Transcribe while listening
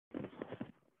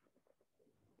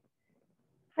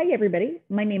Hi, everybody.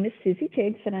 My name is Susie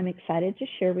Tiggs, and I'm excited to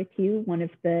share with you one of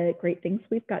the great things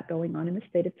we've got going on in the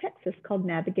state of Texas called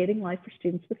Navigating Life for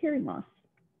Students with Hearing Loss.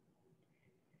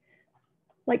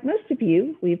 Like most of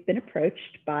you, we've been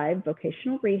approached by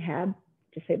vocational rehab,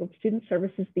 disabled student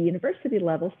services, the university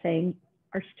level, saying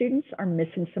our students are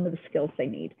missing some of the skills they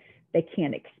need. They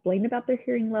can't explain about their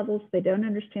hearing levels. They don't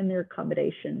understand their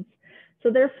accommodations.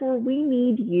 So therefore, we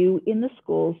need you in the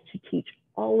schools to teach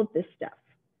all of this stuff.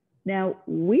 Now,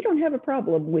 we don't have a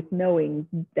problem with knowing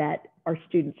that our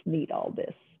students need all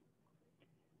this.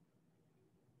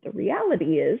 The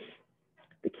reality is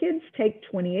the kids take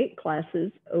 28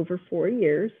 classes over 4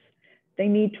 years. They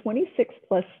need 26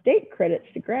 plus state credits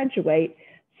to graduate,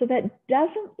 so that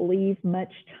doesn't leave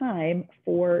much time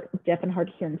for deaf and hard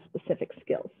of hearing specific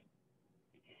skills.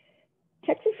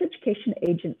 Texas Education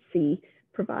Agency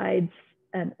provides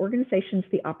organizations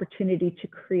the opportunity to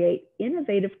create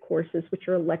innovative courses, which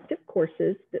are elective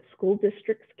courses that school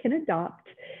districts can adopt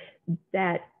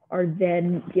that are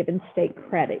then given state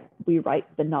credit. We write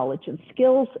the knowledge and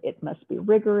skills. It must be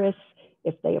rigorous.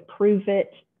 If they approve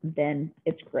it, then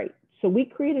it's great. So we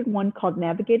created one called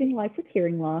Navigating Life with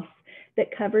Hearing Loss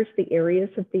that covers the areas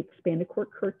of the expanded core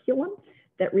curriculum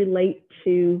that relate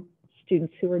to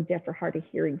students who are deaf or hard of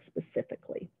hearing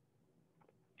specifically.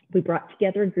 We brought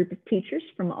together a group of teachers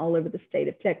from all over the state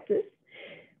of Texas.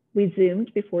 We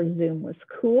Zoomed before Zoom was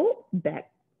cool back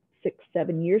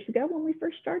 6-7 years ago when we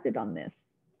first started on this.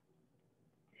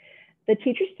 The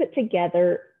teachers put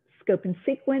together scope and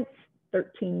sequence,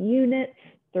 13 units,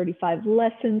 35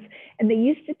 lessons, and they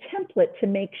used a template to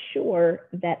make sure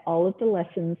that all of the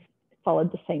lessons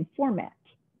followed the same format.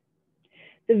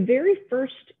 The very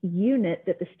first unit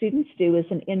that the students do is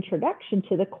an introduction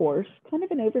to the course, kind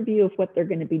of an overview of what they're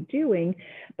going to be doing,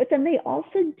 but then they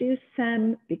also do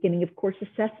some beginning of course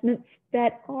assessments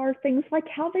that are things like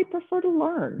how they prefer to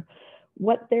learn,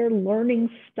 what their learning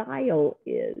style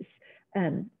is,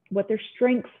 what their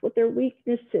strengths, what their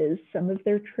weaknesses, some of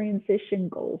their transition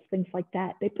goals, things like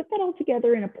that. They put that all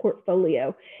together in a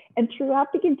portfolio, and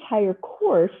throughout the entire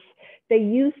course, they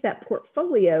use that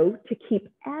portfolio to keep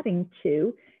adding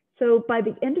to. So by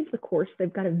the end of the course,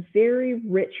 they've got a very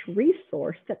rich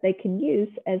resource that they can use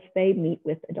as they meet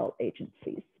with adult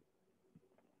agencies.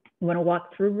 I want to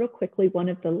walk through real quickly one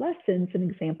of the lessons. An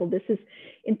example, this is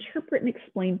interpret and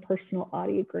explain personal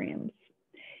audiograms.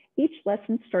 Each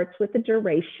lesson starts with a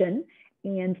duration,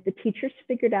 and the teachers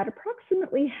figured out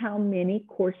approximately how many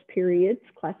course periods,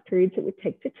 class periods it would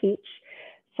take to teach.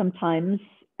 Sometimes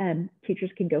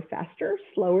teachers can go faster or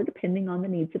slower depending on the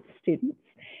needs of the students.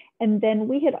 And then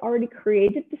we had already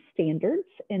created the standards,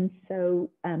 and so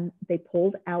they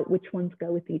pulled out which ones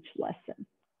go with each lesson.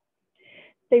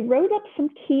 They wrote up some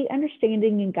key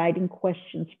understanding and guiding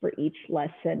questions for each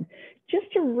lesson,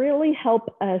 just to really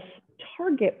help us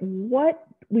target what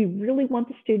we really want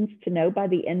the students to know by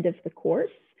the end of the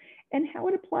course and how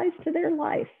it applies to their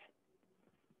life.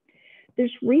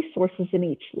 There's resources in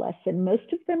each lesson.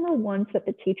 Most of them are ones that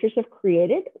the teachers have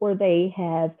created or they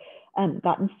have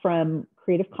gotten from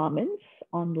Creative Commons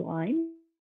online.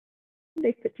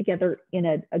 They put together in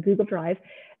a Google Drive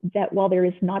that while there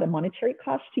is not a monetary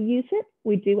cost to use it,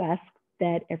 we do ask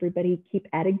that everybody keep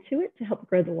adding to it to help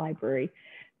grow the library.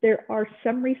 There are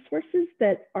some resources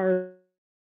that are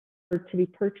to be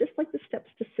purchased, like the Steps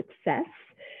to Success,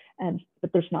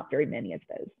 but there's not very many of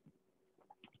those.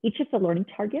 Each of the learning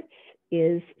targets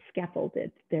is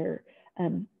scaffolded. There are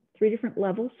 3 different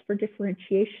levels for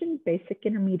differentiation: basic,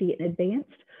 intermediate, and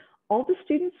advanced. All the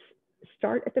students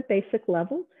start at the basic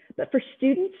level, but for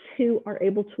students who are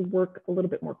able to work a little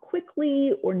bit more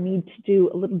quickly or need to do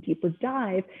a little deeper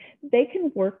dive, they can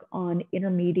work on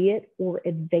intermediate or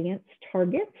advanced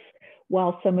targets,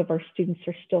 while some of our students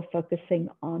are still focusing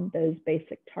on those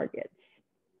basic targets.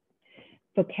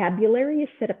 Vocabulary is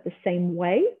set up the same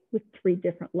way with 3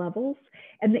 different levels,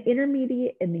 and the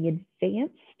intermediate and the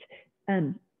advanced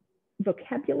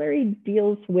vocabulary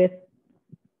deals with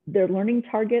their learning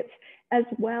targets as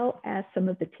well as some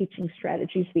of the teaching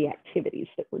strategies, the activities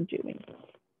that we're doing.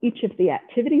 Each of the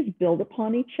activities build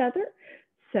upon each other.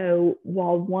 So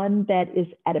while one that is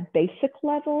at a basic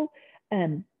level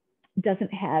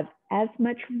doesn't have as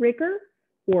much rigor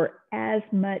or as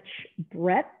much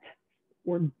breadth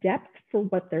or depth for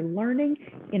what they're learning,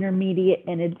 intermediate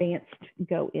and advanced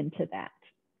go into that.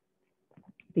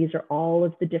 These are all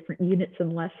of the different units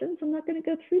and lessons. I'm not going to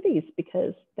go through these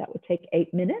because that would take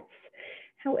 8 minutes.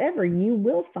 However, you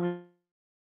will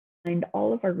find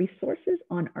all of our resources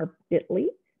on our bit.ly,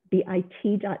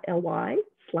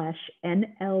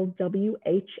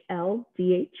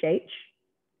 bit.ly/NLWHLDHH.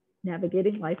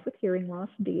 Navigating Life with Hearing Loss,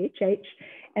 DHH,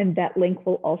 and that link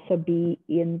will also be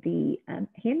in the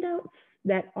handouts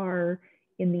that are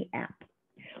in the app.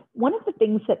 One of the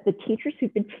things that the teachers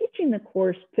who've been teaching the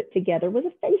course put together was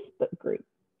a Facebook group.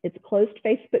 It's a closed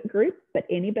Facebook group, but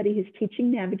anybody who's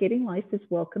teaching Navigating Life is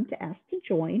welcome to ask to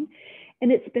join.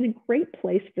 And it's been a great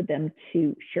place for them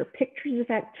to share pictures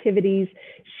of activities,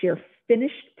 share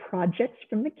finished projects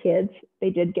from the kids.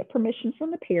 They did get permission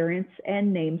from the parents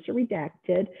and names are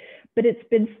redacted, but it's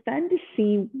been fun to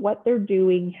see what they're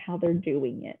doing, how they're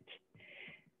doing it.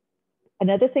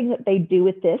 Another thing that they do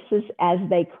with this is as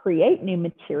they create new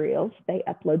materials, they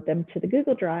upload them to the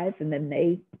Google Drive and then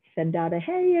they send out a,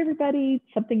 hey, everybody,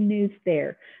 something new's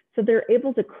there. So they're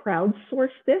able to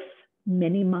crowdsource this.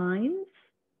 Many minds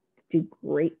do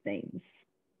great things.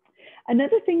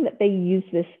 Another thing that they use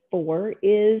this for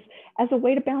is as a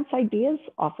way to bounce ideas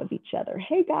off of each other.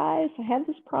 Hey guys, I have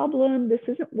this problem. This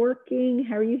isn't working.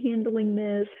 How are you handling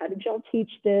this? How did y'all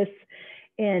teach this?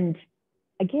 And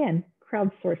again,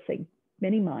 crowdsourcing,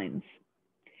 many minds.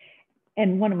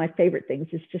 And one of my favorite things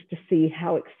is just to see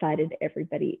how excited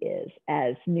everybody is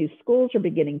as new schools are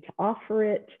beginning to offer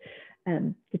it.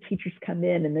 The teachers come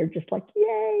in and they're just like,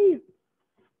 yay.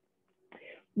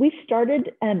 We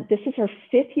started, this is our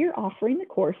 5th year offering the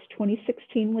course.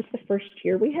 2016 was the first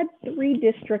year. We had 3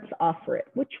 districts offer it,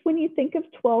 which when you think of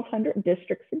 1,200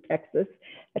 districts in Texas,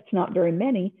 that's not very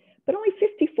many, but only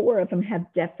 54 of them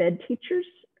have deaf ed teachers,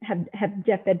 have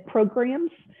deaf ed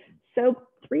programs. So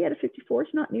 3 out of 54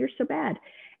 is not near so bad.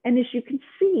 And as you can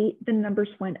see, the numbers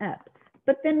went up.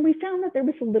 But then we found that there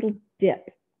was a little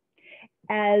dip.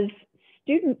 As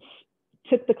students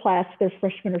took the class their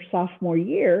freshman or sophomore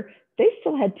year, they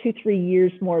still had 2-3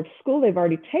 years more of school. They've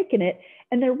already taken it,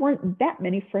 and there weren't that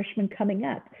many freshmen coming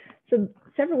up. So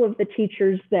several of the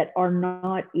teachers that are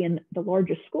not in the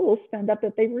largest schools found out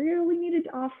that they really needed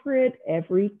to offer it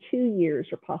every 2 years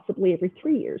or possibly every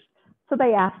 3 years. So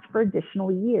they asked for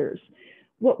additional years.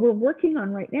 What we're working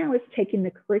on right now is taking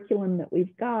the curriculum that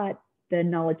we've got, the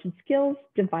knowledge and skills,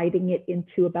 dividing it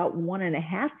into about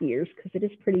 1.5 years, because it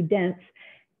is pretty dense,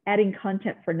 adding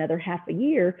content for another half a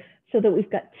year so that we've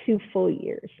got 2 full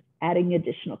years, adding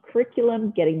additional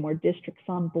curriculum, getting more districts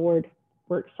on board.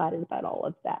 We're excited about all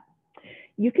of that.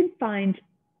 You can find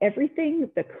everything,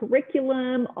 the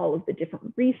curriculum, all of the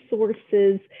different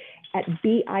resources at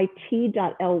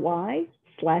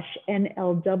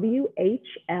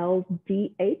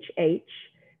bit.ly/NLWHLDHH,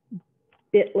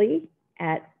 bit.ly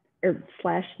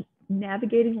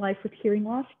 /Navigating Life with Hearing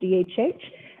Loss, DHH.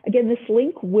 Again, this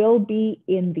link will be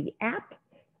in the app,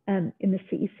 in the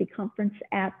CEC conference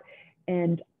app,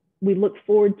 and we look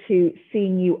forward to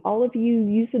seeing you, all of you,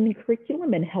 using the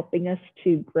curriculum and helping us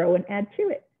to grow and add to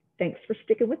it. Thanks for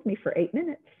sticking with me for 8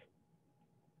 minutes.